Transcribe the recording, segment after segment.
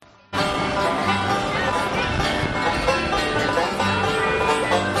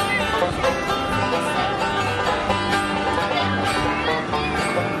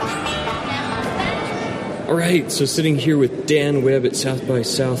right, so sitting here with Dan Webb at South by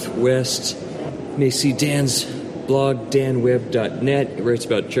Southwest. You may see Dan's blog, danwebb.net. He writes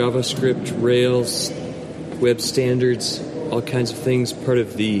about JavaScript, Rails, web standards, all kinds of things. Part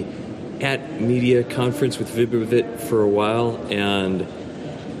of the @Media conference with Vibivit for a while, and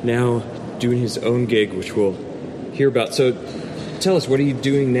now doing his own gig, which we'll hear about. So tell us, what are you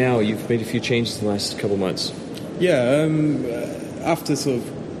doing now? You've made a few changes in the last couple months. Yeah, after sort of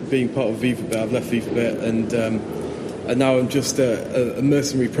being part of VivaBit, I've left VivaBit, and now I'm just a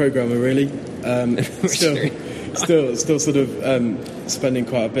mercenary programmer, really. Still sort of spending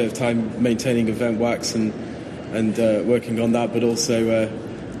quite a bit of time maintaining EventWax and working on that, but also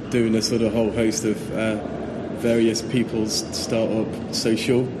doing a sort of whole host of various people's startup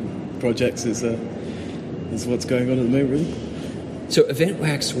social projects is what's going on at the moment, really. So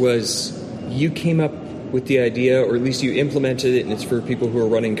EventWax you came up with the idea, or at least you implemented it, and it's for people who are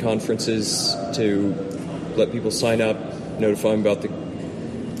running conferences to let people sign up, notify them about the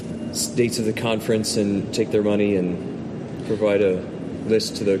dates of the conference, and take their money and provide a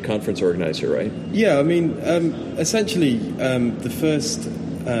list to the conference organizer, right? Yeah, I mean, essentially, the first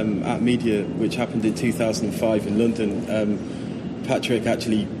 @Media, which happened in 2005 in London, Patrick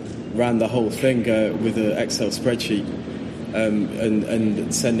actually ran the whole thing with an Excel spreadsheet.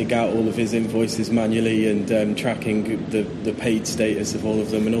 And sending out all of his invoices manually and tracking the paid status of all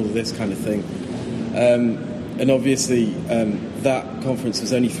of them and all of this kind of thing. And obviously, that conference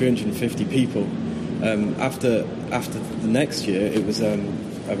was only 350 people. After the next year, it was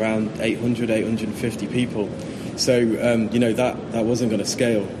around 850 people. So, that wasn't going to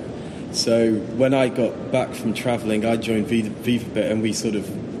scale. So when I got back from travelling, I joined VivaBit, and we sort of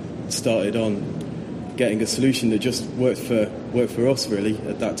started on getting a solution that just worked for us, really,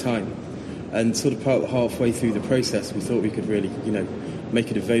 at that time. And sort of halfway through the process, we thought we could really,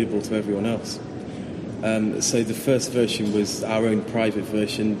 make it available to everyone else. So the first version was our own private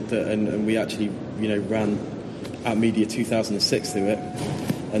version, and we actually, ran @Media 2006 through it.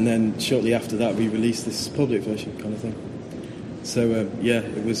 And then shortly after that, we released this public version kind of thing. So,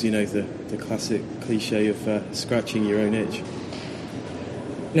 it was, the classic cliche of scratching your own itch.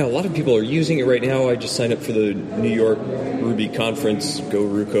 Now, a lot of people are using it right now. I just signed up for the New York Ruby conference, Go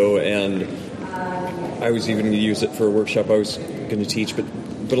Ruco, and I was even going to use it for a workshop I was going to teach. But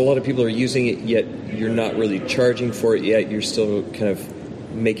a lot of people are using it, yet you're not really charging for it yet. You're still kind of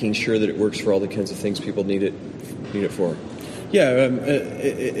making sure that it works for all the kinds of things people need it for. Yeah,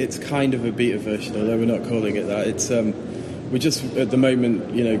 it's kind of a beta version, although we're not calling it that. It's we're just at the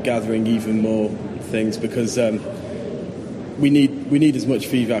moment, gathering even more things because. We need as much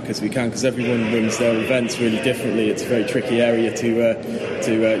feedback as we can because everyone runs their events really differently. It's a very tricky area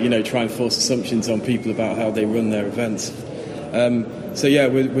to try and force assumptions on people about how they run their events.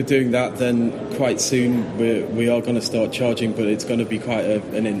 We're doing that. Then quite soon we are going to start charging, but it's going to be quite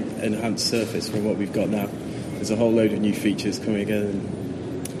an enhanced surface from what we've got now. There's a whole load of new features coming in.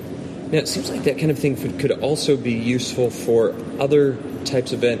 Now it seems like that kind of thing could also be useful for other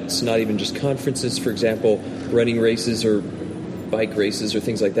types of events, not even just conferences. For example, running races or bike races or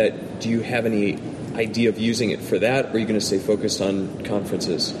things like that. Do you have any idea of using it for that, or are you going to stay focused on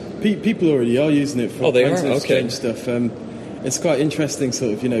conferences? People already are using it for all kinds of strange stuff. It's quite interesting,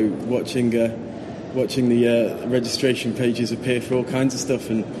 sort of, watching the registration pages appear for all kinds of stuff,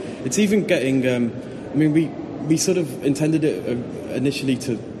 and it's even getting. We sort of intended it initially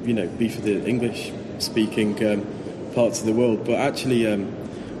to be for the English-speaking parts of the world, but actually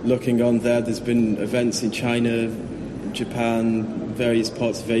looking on there's been events in China, Japan, various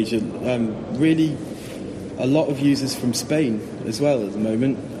parts of Asia, really a lot of users from Spain as well at the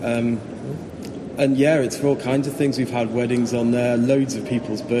moment. It's for all kinds of things. We've had weddings on there, loads of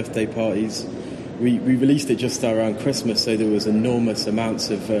people's birthday parties. We released it just around Christmas, so there was enormous amounts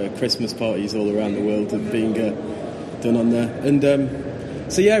of Christmas parties all around the world being done on there. And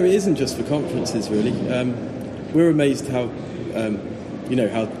it isn't just for conferences, really. We're amazed how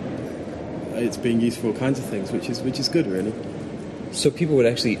it's being used for all kinds of things, which is good, really. So people would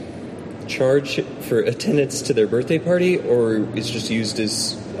actually charge for attendance to their birthday party, or it's just used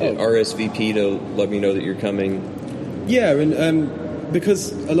as RSVP to let me know that you're coming? Yeah, and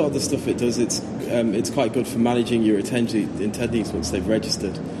because a lot of the stuff it does, it's quite good for managing your attendees once they've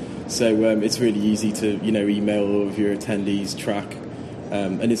registered. So it's really easy to email all of your attendees, track,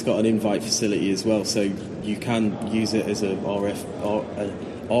 and it's got an invite facility as well, so you can use it as a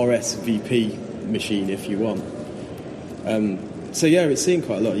RSVP machine if you want. It's seeing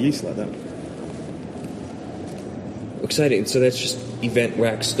quite a lot of use like that. Exciting. So that's just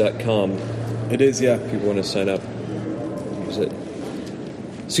eventwax.com. It is, yeah. If people want to sign up, use it.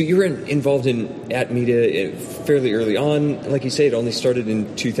 So you were involved in At Media fairly early on. Like you say, it only started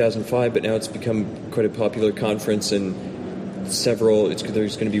in 2005, but now it's become quite a popular conference, and there's going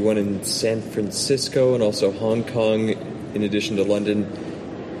to be one in San Francisco and also Hong Kong, in addition to London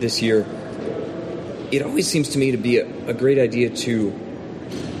this year. It always seems to me to be a great idea to,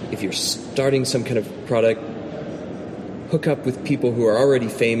 if you're starting some kind of product, hook up with people who are already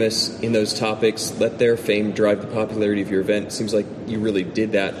famous in those topics, let their fame drive the popularity of your event. It seems like you really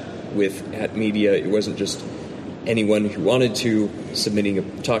did that with At Media. It wasn't just anyone who wanted to submitting a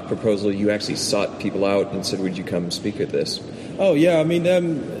talk proposal. You actually sought people out and said, would you come speak at this? Oh, yeah, I mean,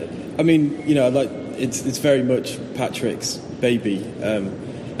 it's very much Patrick's baby,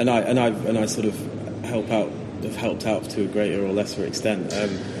 and I sort of have helped out to a greater or lesser extent.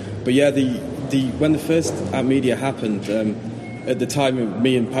 But yeah, when the first At Media happened, at the time,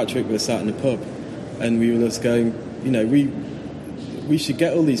 me and Patrick were sat in a pub, and we were just going, we should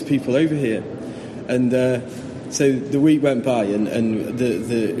get all these people over here, and so the week went by, and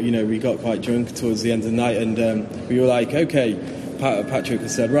we got quite drunk towards the end of the night, and we were like, okay. Patrick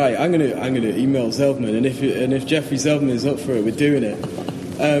had said, right, I'm gonna email Zelman, and if Jeffrey Zelman is up for it, we're doing it.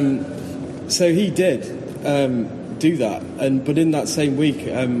 So he did do that, but in that same week,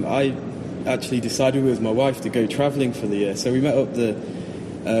 I actually decided with my wife to go travelling for the year. So we met up the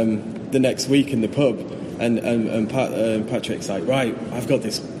next week in the pub, and Patrick's like, right, I've got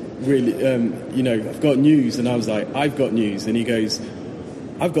this really, I've got news, and I was like, I've got news, and he goes,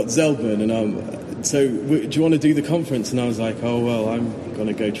 I've got Zelman, and so do you want to do the conference? And I was like, oh well, I'm going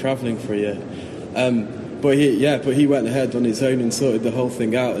to go travelling for a year. But he went ahead on his own and sorted the whole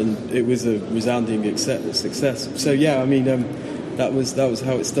thing out, and it was a resounding success. So yeah, I mean, that was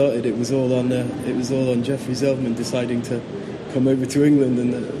how it started. It was all on Jeffrey Zelman deciding to come over to England,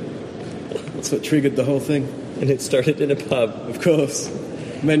 and that's what triggered the whole thing. And it started in a pub, of course.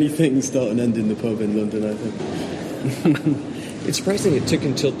 Many things start and end in the pub in London, I think. It's surprising it took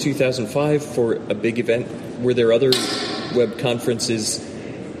until 2005 for a big event. Were there other web conferences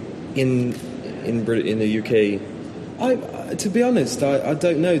in the UK? To be honest, I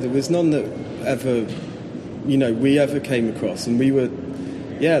don't know. There was none that ever, we ever came across, and we were,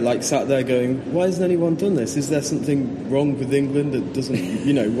 sat there going, why hasn't anyone done this? Is there something wrong with England that doesn't,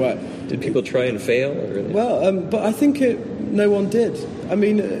 what? Did people try and fail? Well, but I think no one did. I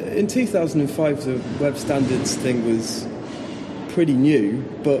mean, in 2005, the web standards thing was pretty new,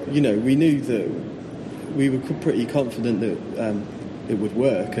 but we knew that we were pretty confident that it would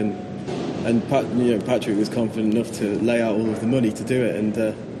work, and Patrick was confident enough to lay out all of the money to do it,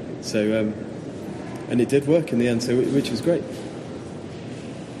 and it did work in the end, which was great.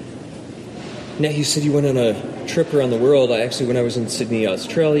 Now, you said you went on a trip around the world. When I was in Sydney,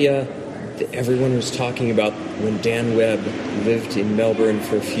 Australia, everyone was talking about when Dan Webb lived in Melbourne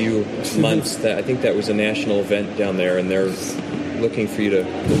for a few months. I think that was a national event down there, and they're looking for you to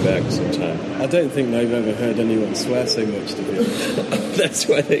come back sometime. I don't think they've ever heard anyone swear so much, to be honest. That's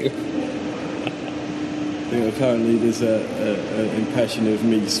why they... apparently there's an impression of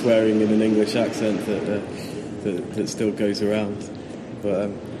me swearing in an English accent that still goes around. But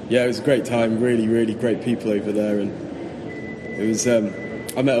it was a great time, really, really great people over there, and it was...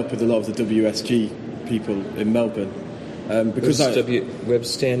 I met up with a lot of the WSG people in Melbourne. Because Web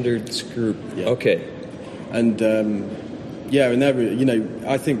Standards Group. Yeah. Okay. And... and they were,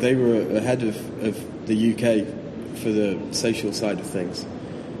 I think they were ahead of the UK for the social side of things.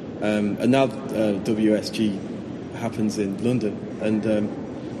 And now WSG happens in London, and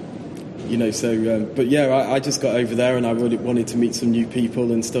I just got over there, and I really wanted to meet some new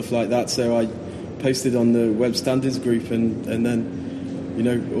people and stuff like that. So I posted on the Web Standards group, and then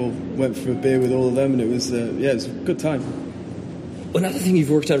all went for a beer with all of them, and it was it was a good time. Another thing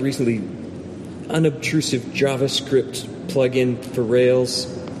you've worked on recently, unobtrusive JavaScript plugin for Rails.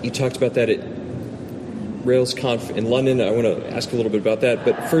 You talked about that at RailsConf in London. I want to ask a little bit about that.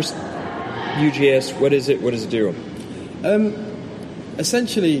 But first, UJS, what is it? What does it do?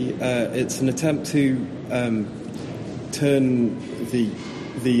 Essentially, it's an attempt to turn the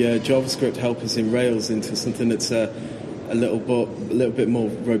JavaScript helpers in Rails into something that's a little bit more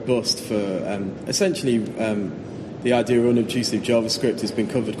robust for essentially the idea of unobtrusive JavaScript has been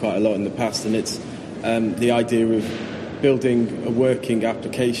covered quite a lot in the past, and it's the idea of building a working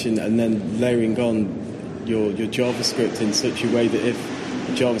application and then layering on your JavaScript in such a way that if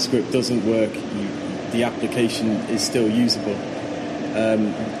JavaScript doesn't work, the application is still usable.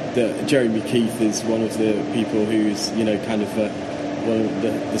 Jeremy Keith is one of the people who's kind of one of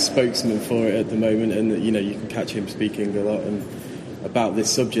the spokesmen for it at the moment, and you can catch him speaking a lot about this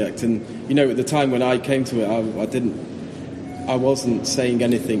subject. And at the time when I came to it, I didn't I wasn't saying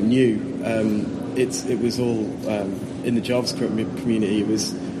anything new. It was all in the JavaScript community. It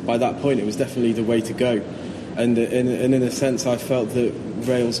was, by that point, it was definitely the way to go. And in a sense, I felt that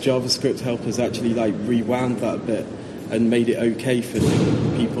Rails JavaScript helpers actually like rewound that a bit and made it okay for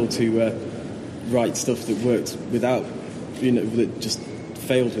people to write stuff that worked without, that just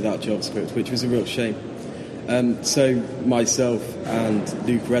failed without JavaScript, which was a real shame. So myself and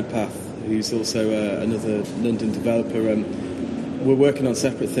Luke Redpath, who's also another London developer, we're working on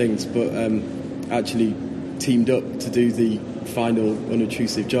separate things, but actually teamed up to do the final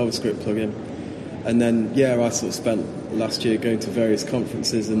unobtrusive JavaScript plugin. And then, I sort of spent last year going to various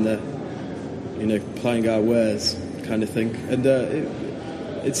conferences and, plying our wares kind of thing. And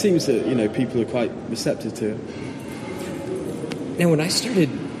it seems that, people are quite receptive to it. Now, when I started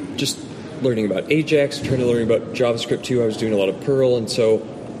just learning about Ajax, trying to learn about JavaScript too, I was doing a lot of Perl, and so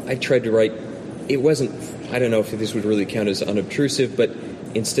I tried to write, it wasn't, I don't know if this would really count as unobtrusive, but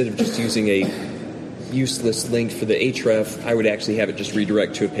instead of just using a useless link for the href, I would actually have it just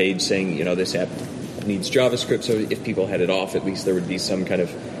redirect to a page saying, this app needs JavaScript, so if people had it off, at least there would be some kind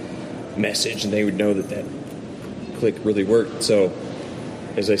of message and they would know that click really worked. So,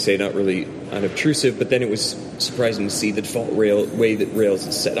 as I say, not really unobtrusive, but then it was surprising to see the default way that Rails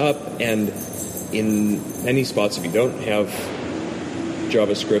is set up, and in many spots, if you don't have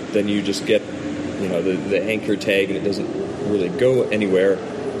JavaScript, then you just get, the anchor tag and it doesn't really go anywhere.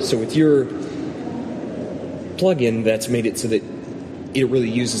 So with your plugin, that's made it so that it really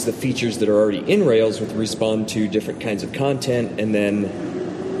uses the features that are already in Rails with respond to different kinds of content and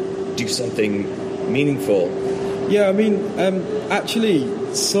then do something meaningful. Yeah, I mean,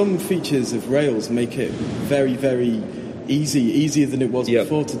 actually, some features of Rails make it very, very easier than it was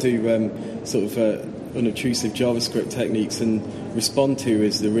before to do sort of unobtrusive JavaScript techniques, and respond to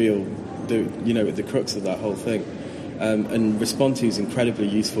is the crux of that whole thing. And respond to is incredibly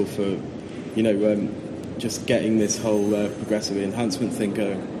useful for, just getting this whole progressive enhancement thing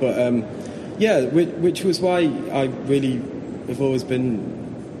going. But which was why I really have always been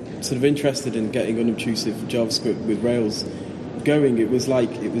sort of interested in getting unobtrusive JavaScript with Rails going. It was like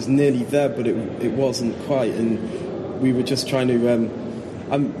it was nearly there, but it wasn't quite, and we were just trying to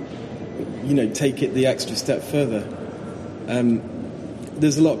take it the extra step further.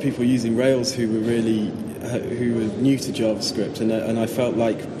 There's a lot of people using Rails who were new to JavaScript, and I felt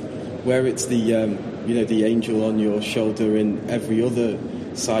like where it's the angel on your shoulder in every other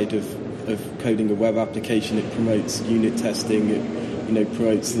side of coding a web application, it promotes unit testing, it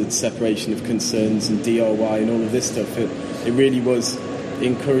promotes the separation of concerns and DRY and all of this stuff. It really was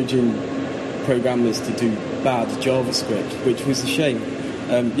encouraging programmers to do bad JavaScript, which was a shame.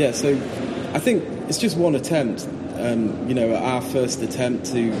 So I think it's just one attempt, our first attempt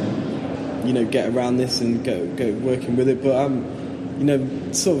to, get around this and go working with it. But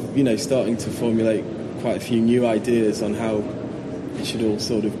starting to formulate quite a few new ideas on how it should all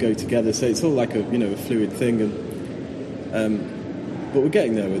sort of go together. So it's all like a fluid thing, but we're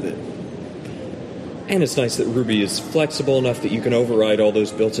getting there with it. And it's nice that Ruby is flexible enough that you can override all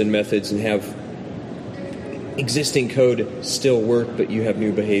those built-in methods and have existing code still work, but you have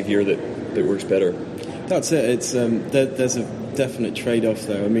new behavior that works better. That's it. It's there's a definite trade-off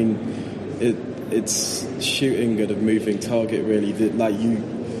there. I mean, it's shooting at a moving target, really. That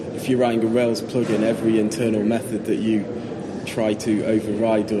if you're writing a Rails plugin, every internal method that you try to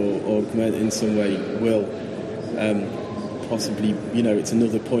override or augment in some way will possibly, it's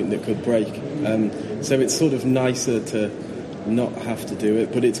another point that could break. So it's sort of nicer to not have to do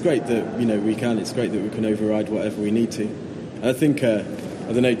it, but it's great that we can. It's great that we can override whatever we need to. And I think I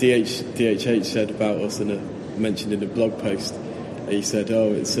don't know. DHH said about us mentioned in a blog post. He said,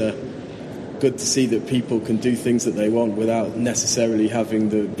 it's good to see that people can do things that they want without necessarily having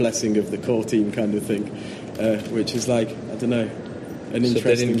the blessing of the core team, kind of thing, which is like, I don't know, an interesting. So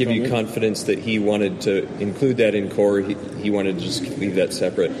that didn't give you confidence that he wanted to include that in core. He wanted to just leave that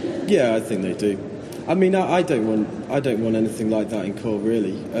separate. Yeah, I think they do. I mean, I don't want anything like that in core,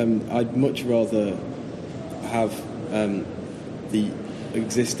 really. I'd much rather have the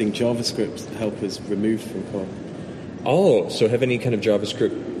existing JavaScript helpers removed from core. Oh, so have any kind of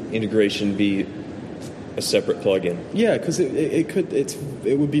JavaScript integration be a separate plugin? Yeah, because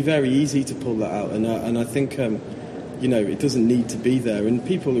it would be very easy to pull that out, and I think it doesn't need to be there, and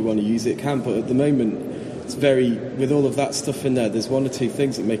people who want to use it can. But at the moment, it's with all of that stuff in there, there's one or two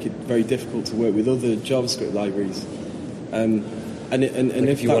things that make it very difficult to work with other JavaScript libraries. And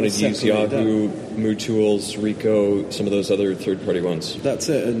if you wanted to use Yahoo, MooTools, Rico, some of those other third-party ones. That's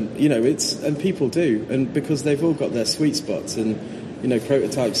it, and and people do, and because they've all got their sweet spots, and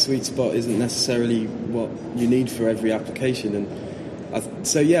prototype sweet spot isn't necessarily what you need for every application. And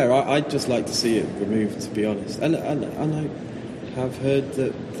I'd just like to see it removed, to be honest. And I have heard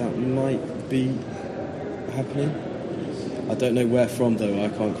that might be happening. I don't know where from, though. I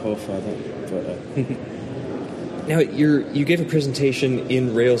can't qualify that. But Now, you gave a presentation in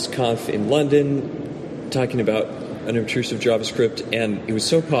RailsConf in London talking about unobtrusive JavaScript, and it was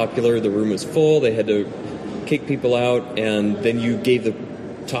so popular, the room was full, they had to kick people out, and then you gave the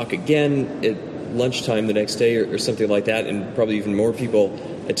talk again at lunchtime the next day or something like that, and probably even more people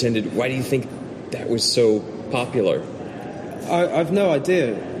attended. Why do you think that was so popular? I've no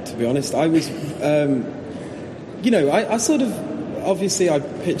idea, to be honest. I was, I sort of, obviously I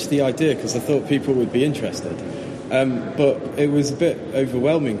pitched the idea because I thought people would be interested, but it was a bit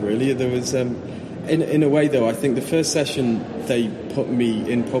overwhelming, really. There was, in a way, though, I think the first session they put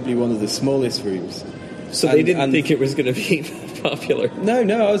me in probably one of the smallest rooms. So they didn't think it was going to be popular.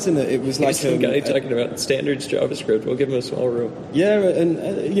 No, I was in it. It was like some guy talking about standards JavaScript. We'll give him a small room. Yeah, and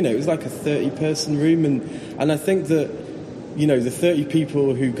it was like a 30-person room, and I think that the 30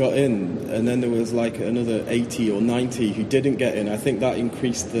 people who got in, and then there was like another 80 or 90 who didn't get in. I think that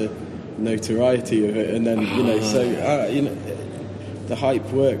increased the notoriety of it, and then the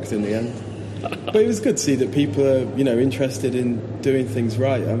hype worked in the end. But it was good to see that people are interested in doing things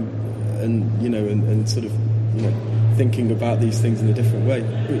right. And sort of, thinking about these things in a different way,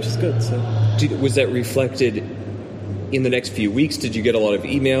 which is good. So, was that reflected in the next few weeks? Did you get a lot of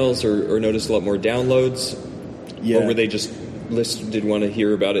emails or notice a lot more downloads? Yeah. Or were they just did want to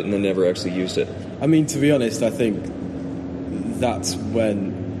hear about it and then never actually used it? I mean, to be honest, I think that's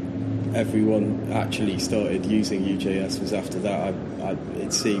when everyone actually started using UJS. Was after that.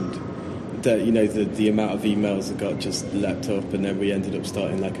 It seemed that the amount of emails that got just leapt up, and then we ended up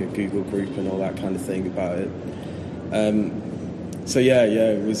starting like a Google group and all that kind of thing about it.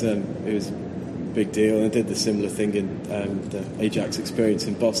 It was a big deal. And I did the similar thing in the Ajax experience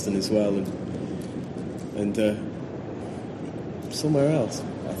in Boston as well, and somewhere else,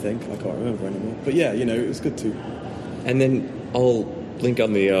 I think. I can't remember anymore. But yeah, it was good too. And then I'll link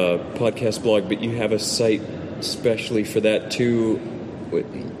on the podcast blog, but you have a site especially for that too.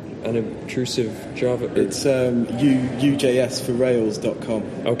 Unobtrusive Java? It's ujsforrails.com.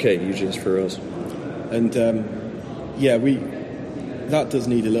 Okay, UJS for Rails. And that does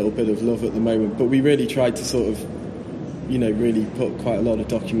need a little bit of love at the moment, but we really tried to sort of, really put quite a lot of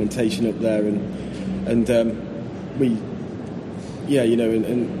documentation up there, and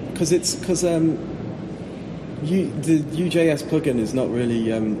because the UJS plugin is not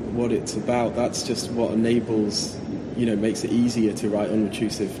really what it's about. That's just what enables, makes it easier to write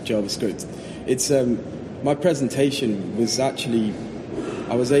unobtrusive JavaScript. It's my presentation was actually,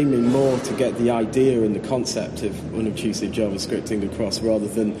 I was aiming more to get the idea and the concept of unobtrusive JavaScripting across, rather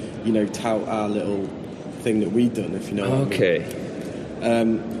than tout our little thing that we'd done, if you know what okay. I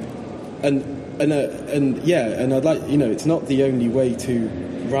mean. And I'd like, it's not the only way to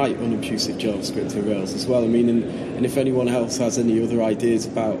write unobtrusive JavaScript in Rails as well. I mean, and if anyone else has any other ideas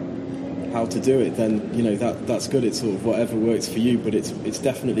about how to do it, then that's good. It's sort of whatever works for you, but it's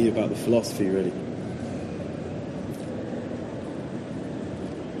definitely about the philosophy, really.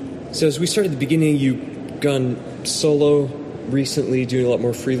 So as we started at the beginning, you've gone solo recently, doing a lot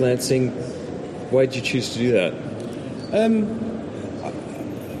more freelancing. Why did you choose to do that?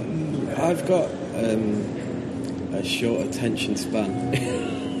 I've got a short attention span.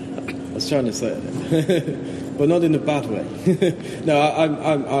 I was trying to say it, but not in a bad way. No,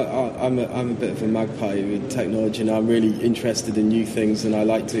 I'm a bit of a magpie with technology, and I'm really interested in new things, and I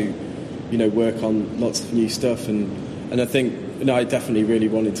like to, work on lots of new stuff, and I think I definitely really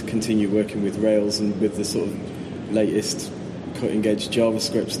wanted to continue working with Rails and with the sort of latest cutting edge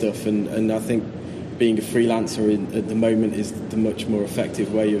JavaScript stuff, and I think being a freelancer at the moment is the much more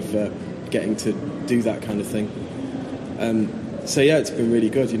effective way of getting to do that kind of thing. It's been really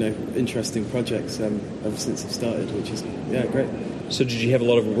good, interesting projects ever since I've started, which is, great. So did you have a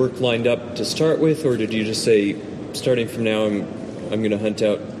lot of work lined up to start with, or did you just say, starting from now, I'm going to hunt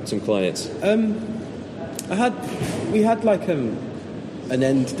out some clients? We had like an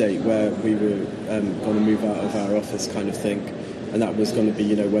end date where we were going to move out of our office kind of thing, and that was going to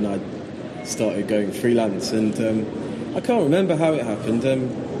be, when I started going freelance, and I can't remember how it happened.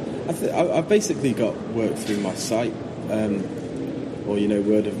 I basically got work through my site, or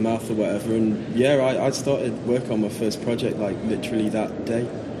word of mouth or whatever, and I started work on my first project like literally that day.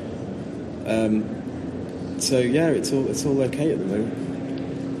 It's all okay at the moment.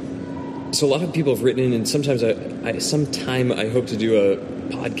 So a lot of people have written in, and sometimes I hope to do a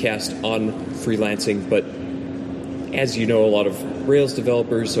podcast on freelancing, but as you know, a lot of Rails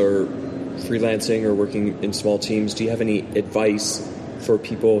developers are freelancing or working in small teams. Do you have any advice for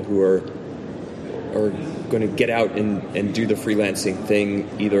people who are going to get out and do the freelancing thing,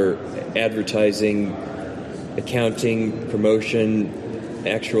 either advertising, accounting, promotion,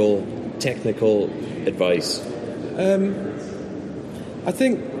 actual technical advice? I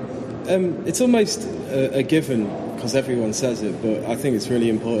think it's almost a given because everyone says it, but I think it's really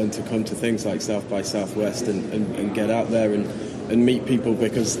important to come to things like South by Southwest and get out there and meet people,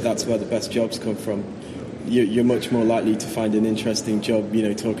 because that's where the best jobs come from. You're much more likely to find an interesting job,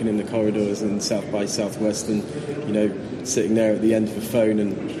 talking in the corridors in South by Southwest than, sitting there at the end of a phone,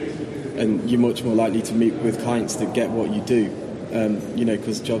 and you're much more likely to meet with clients that get what you do,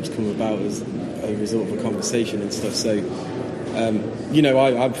 because jobs come about as a result of a conversation and stuff. So,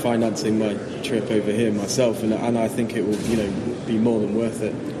 I'm financing my trip over here myself, and I think it will, be more than worth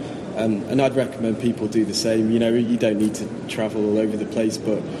it. And I'd recommend people do the same. You don't need to travel all over the place,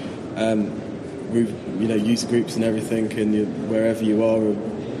 but user groups and everything, and wherever you are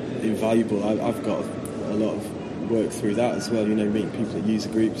invaluable. I've got a lot of work through that as well. Meeting people at user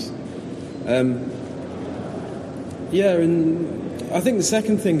groups. And I think the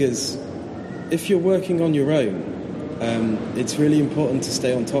second thing is, if you're working on your own, it's really important to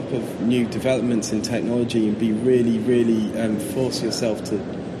stay on top of new developments in technology and be really, really force yourself to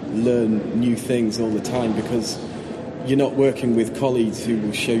learn new things all the time, because you're not working with colleagues who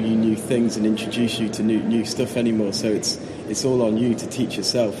will show you new things and introduce you to new stuff anymore. So it's all on you to teach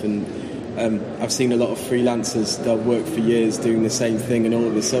yourself. And I've seen a lot of freelancers, they'll work for years doing the same thing and all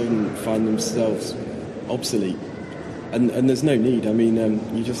of a sudden find themselves obsolete. And there's no need. I mean,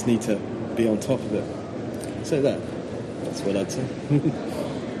 you just need to be on top of it. So that's what I'd say.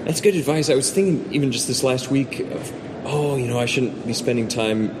 That's good advice. I was thinking even just this last week of, I shouldn't be spending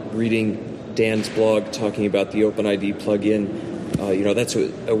time reading Dan's blog talking about the OpenID plugin. That's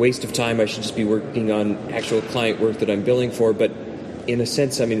a waste of time. I should just be working on actual client work that I'm billing for. But in a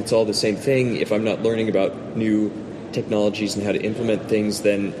sense, I mean, it's all the same thing. If I'm not learning about new technologies and how to implement things,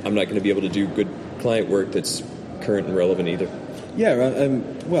 then I'm not going to be able to do good client work that's current and relevant either. Yeah,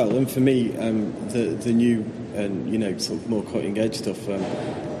 and for me, the new and sort of more cutting edge stuff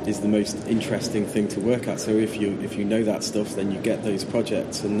is the most interesting thing to work at. So if you know that stuff, then you get those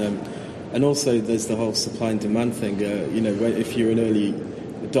projects, and also there's the whole supply and demand thing. If you're an early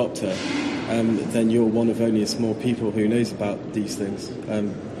adopter, then you're one of only a small people who knows about these things.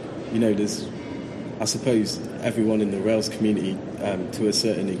 There's, I suppose, everyone in the Rails community, to a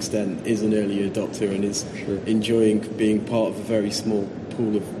certain extent, is an early adopter and is enjoying being part of a very small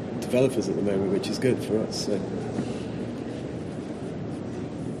pool of developers at the moment, which is good for us. So.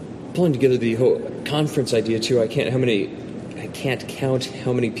 Pulling together the whole conference idea too, I can't count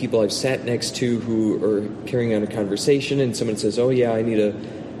how many people I've sat next to who are carrying on a conversation, and someone says, "Oh yeah, I need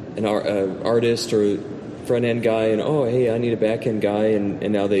an artist or front end guy," and "Oh hey, I need a back end guy," and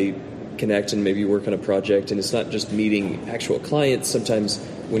now they connect and maybe work on a project. And it's not just meeting actual clients. Sometimes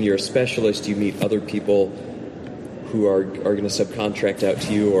when you're a specialist, you meet other people who are going to subcontract out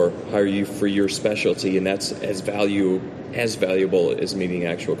to you or hire you for your specialty, and that's as valuable as meeting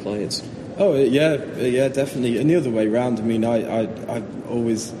actual clients. Oh yeah, definitely. And the other way around. I mean, I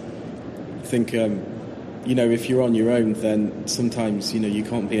always think, if you're on your own, then sometimes you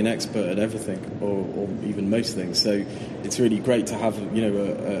can't be an expert at everything or even most things. So it's really great to have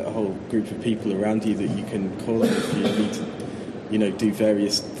a whole group of people around you that you can call on if you need to do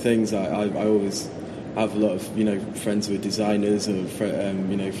various things. I always have a lot of friends who are designers or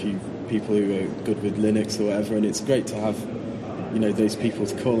a few people who are good with Linux or whatever, and it's great to have those people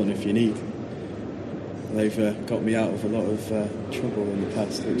to call on if you need. They've got me out of a lot of trouble in the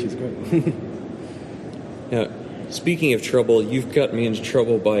past, which is great. Now, speaking of trouble, you've got me into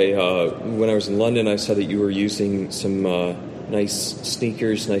trouble by when I was in London. I saw that you were using some nice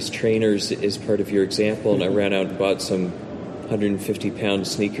sneakers, nice trainers as part of your example, and I ran out and bought some 150-pound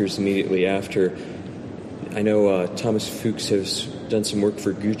sneakers immediately after. I know Thomas Fuchs has done some work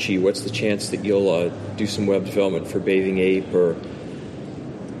for Gucci. What's the chance that you'll do some web development for Bathing Ape or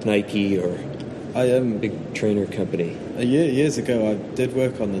Nike or big trainer company? Years ago, I did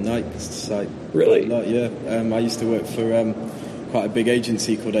work on the Nike site. Really? Quite a lot, yeah. I used to work for quite a big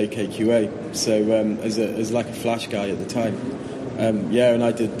agency called AKQA. So as like a flash guy at the time. And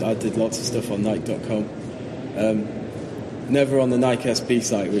I did lots of stuff on Nike.com. Never on the Nike SB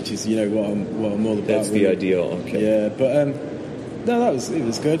site, which is what I'm all about. That's the ideal. Okay. Yeah, but no, it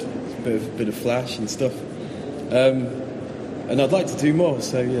was good. A bit of flash and stuff. And I'd like to do more.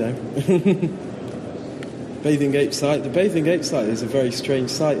 So Bathing Ape site. The Bathing Ape site is a very strange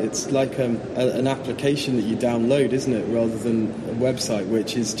site. It's like an application that you download, isn't it, rather than a website,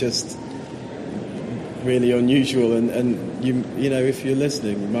 which is just really unusual. And you know, if you're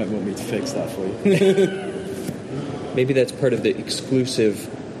listening, you might want me to fix that for you. Maybe that's part of the exclusive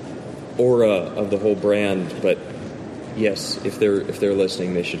aura of the whole brand. But yes, if they're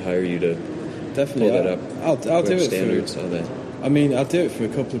listening, they should hire you to definitely pull that up. I'll do it standards, for all that. I mean, I'll do it for a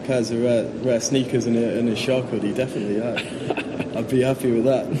couple of pairs of rare sneakers and a shark hoodie, definitely, yeah. I'd be happy with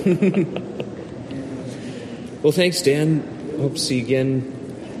that. Well, thanks, Dan. Hope to see you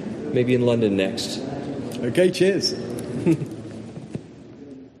again, maybe in London next. Okay, cheers.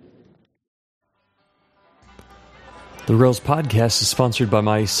 The Rails Podcast is sponsored by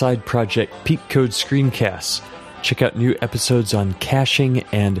my side project, Peak Code Screencasts. Check out new episodes on caching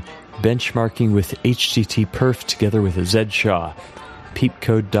and benchmarking with HTTPerf together with Zed Shaw.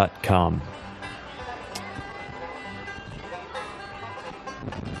 peepcode.com.